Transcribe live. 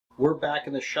We're back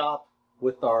in the shop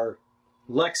with our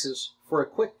Lexus for a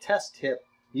quick test tip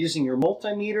using your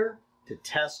multimeter to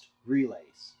test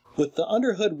relays. With the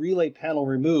underhood relay panel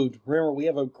removed, remember we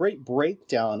have a great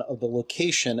breakdown of the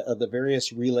location of the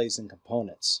various relays and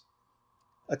components.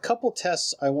 A couple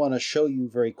tests I want to show you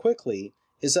very quickly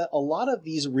is that a lot of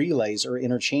these relays are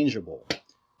interchangeable.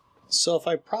 So if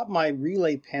I prop my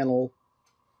relay panel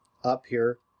up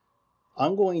here,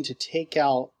 I'm going to take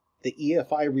out the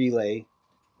EFI relay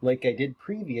like I did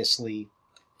previously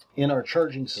in our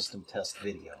charging system test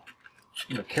video.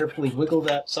 I'm going to carefully wiggle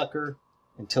that sucker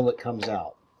until it comes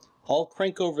out. I'll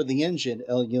crank over the engine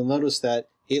and you'll notice that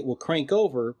it will crank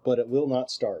over, but it will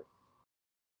not start.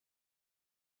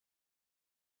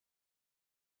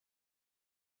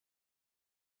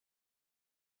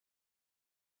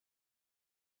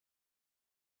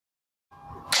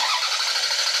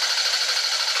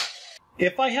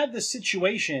 If I had this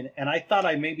situation and I thought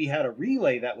I maybe had a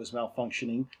relay that was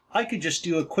malfunctioning, I could just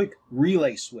do a quick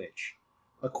relay switch.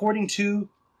 According to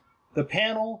the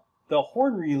panel, the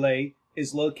horn relay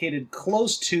is located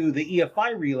close to the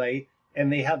EFI relay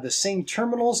and they have the same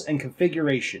terminals and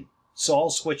configuration. So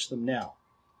I'll switch them now.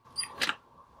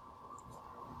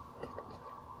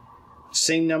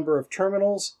 Same number of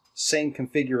terminals, same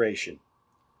configuration.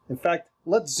 In fact,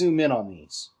 let's zoom in on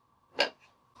these.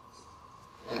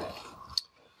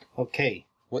 Okay,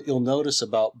 what you'll notice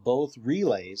about both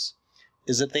relays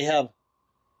is that they have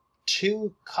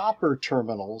two copper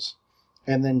terminals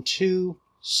and then two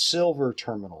silver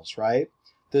terminals, right?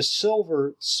 The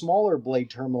silver, smaller blade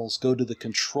terminals go to the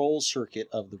control circuit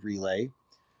of the relay.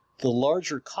 The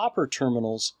larger copper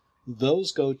terminals,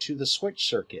 those go to the switch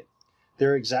circuit.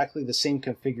 They're exactly the same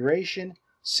configuration,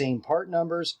 same part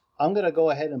numbers. I'm going to go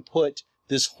ahead and put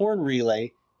this horn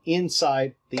relay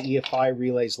inside the EFI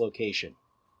relay's location.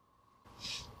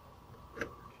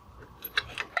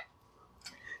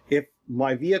 If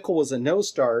my vehicle was a no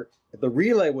start, the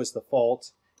relay was the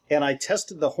fault, and I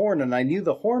tested the horn and I knew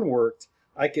the horn worked,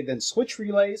 I could then switch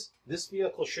relays. This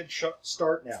vehicle should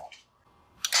start now.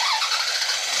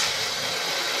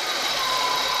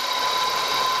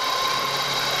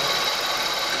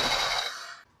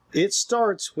 It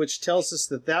starts, which tells us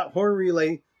that that horn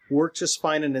relay worked just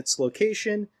fine in its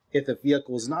location. If the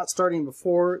vehicle was not starting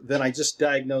before, then I just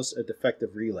diagnosed a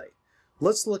defective relay.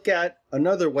 Let's look at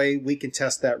another way we can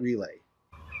test that relay.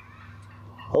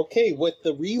 Okay, with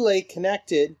the relay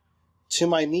connected to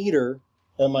my meter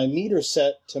and my meter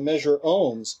set to measure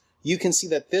ohms, you can see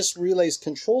that this relay's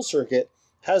control circuit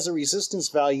has a resistance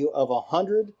value of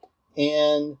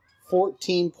 114.6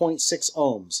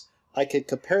 ohms. I could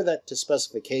compare that to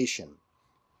specification.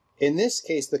 In this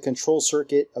case, the control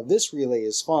circuit of this relay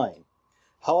is fine.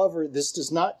 However, this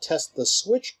does not test the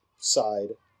switch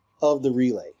side of the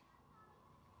relay.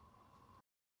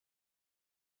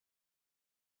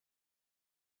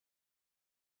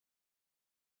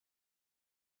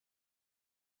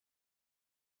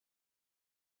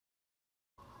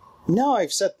 Now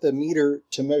I've set the meter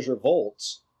to measure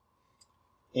volts,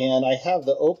 and I have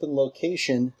the open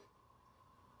location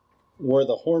where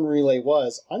the horn relay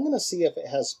was. I'm going to see if it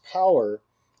has power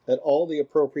at all the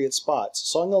appropriate spots.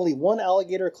 So I'm going to leave one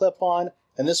alligator clip on,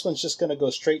 and this one's just going to go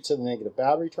straight to the negative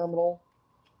battery terminal.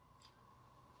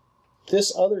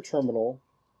 This other terminal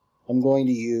I'm going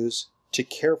to use to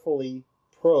carefully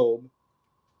probe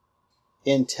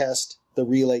and test the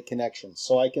relay connection.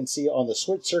 So I can see on the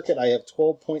switch circuit I have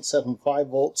 12.75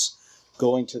 volts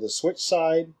going to the switch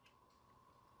side.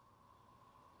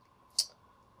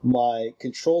 My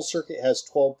control circuit has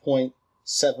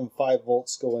 12.75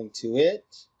 volts going to it.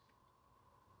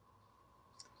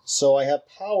 So I have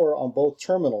power on both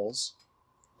terminals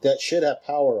that should have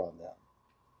power on them.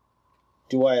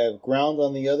 Do I have ground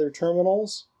on the other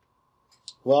terminals?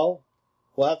 Well,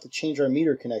 we'll have to change our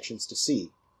meter connections to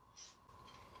see.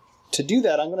 To do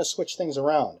that, I'm going to switch things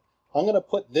around. I'm going to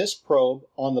put this probe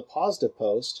on the positive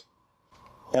post,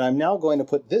 and I'm now going to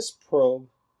put this probe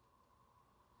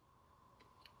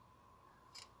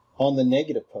on the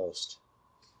negative post.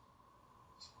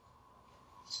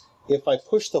 If I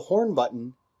push the horn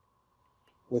button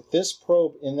with this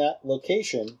probe in that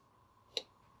location,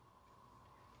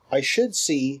 I should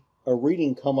see a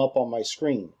reading come up on my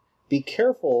screen. Be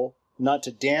careful not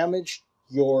to damage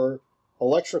your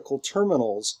electrical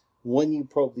terminals when you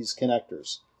probe these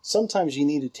connectors. Sometimes you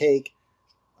need to take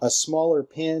a smaller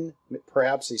pin,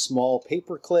 perhaps a small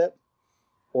paper clip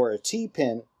or a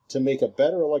T-pin, to make a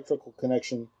better electrical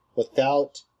connection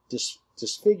without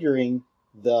disfiguring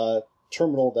the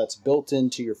terminal that's built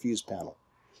into your fuse panel.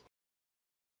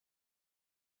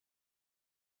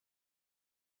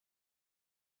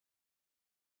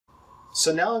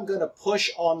 So now I'm going to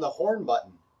push on the horn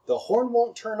button. The horn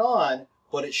won't turn on,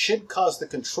 but it should cause the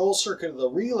control circuit of the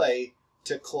relay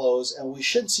to close, and we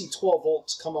should see 12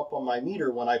 volts come up on my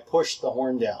meter when I push the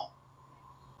horn down.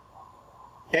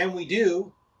 And we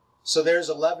do. So there's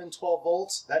 11, 12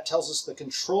 volts. That tells us the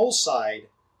control side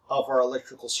of our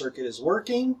electrical circuit is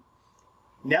working.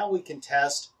 Now we can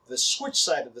test the switch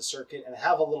side of the circuit and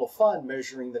have a little fun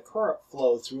measuring the current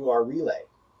flow through our relay.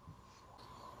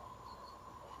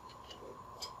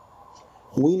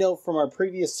 We know from our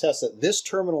previous test that this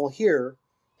terminal here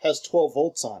has 12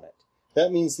 volts on it.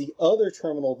 That means the other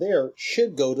terminal there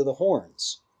should go to the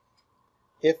horns.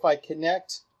 If I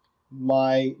connect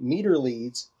my meter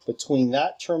leads between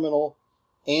that terminal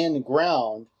and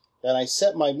ground, and I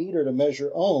set my meter to measure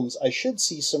ohms, I should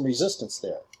see some resistance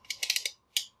there.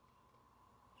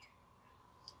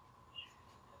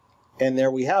 And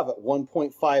there we have it,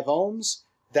 1.5 ohms.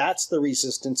 That's the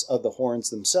resistance of the horns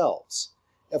themselves.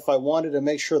 If I wanted to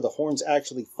make sure the horns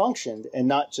actually functioned and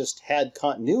not just had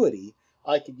continuity,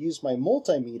 I could use my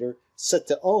multimeter set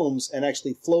to ohms and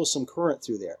actually flow some current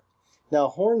through there. Now,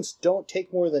 horns don't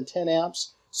take more than 10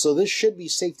 amps, so this should be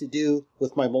safe to do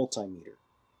with my multimeter.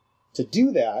 To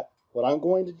do that, what I'm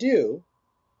going to do,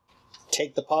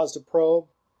 take the positive probe.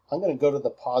 I'm going to go to the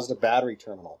positive battery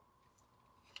terminal.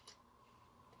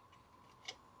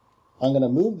 I'm going to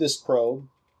move this probe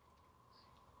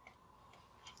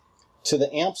to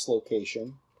the amps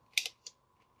location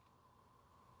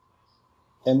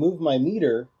and move my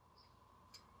meter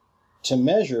to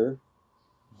measure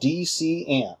DC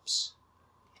amps.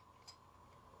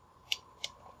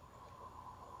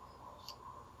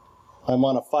 I'm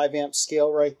on a 5 amp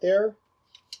scale right there.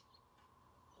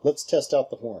 Let's test out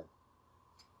the horn.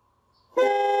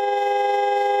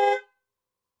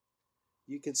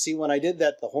 You can see when I did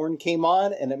that, the horn came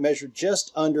on and it measured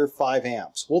just under 5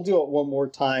 amps. We'll do it one more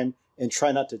time and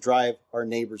try not to drive our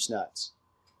neighbors nuts.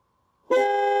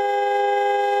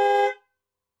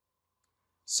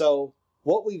 So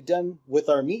what we've done with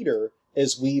our meter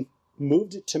is we've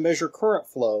moved it to measure current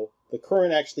flow. The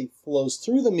current actually flows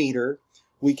through the meter.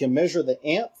 We can measure the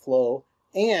amp flow,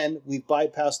 and we've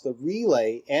bypassed the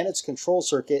relay and its control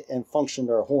circuit and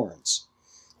functioned our horns.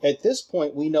 At this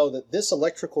point, we know that this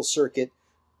electrical circuit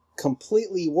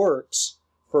completely works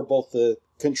for both the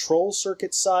control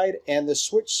circuit side and the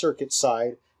switch circuit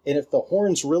side, and if the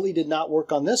horns really did not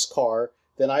work on this car,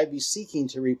 then I'd be seeking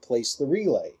to replace the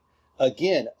relay.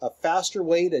 Again, a faster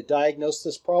way to diagnose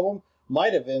this problem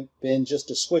might have been just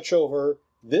to switch over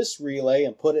this relay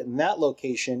and put it in that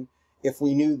location if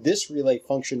we knew this relay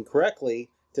functioned correctly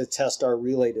to test our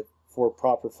relay for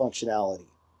proper functionality.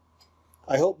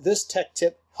 I hope this tech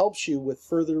tip helps you with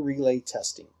further relay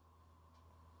testing.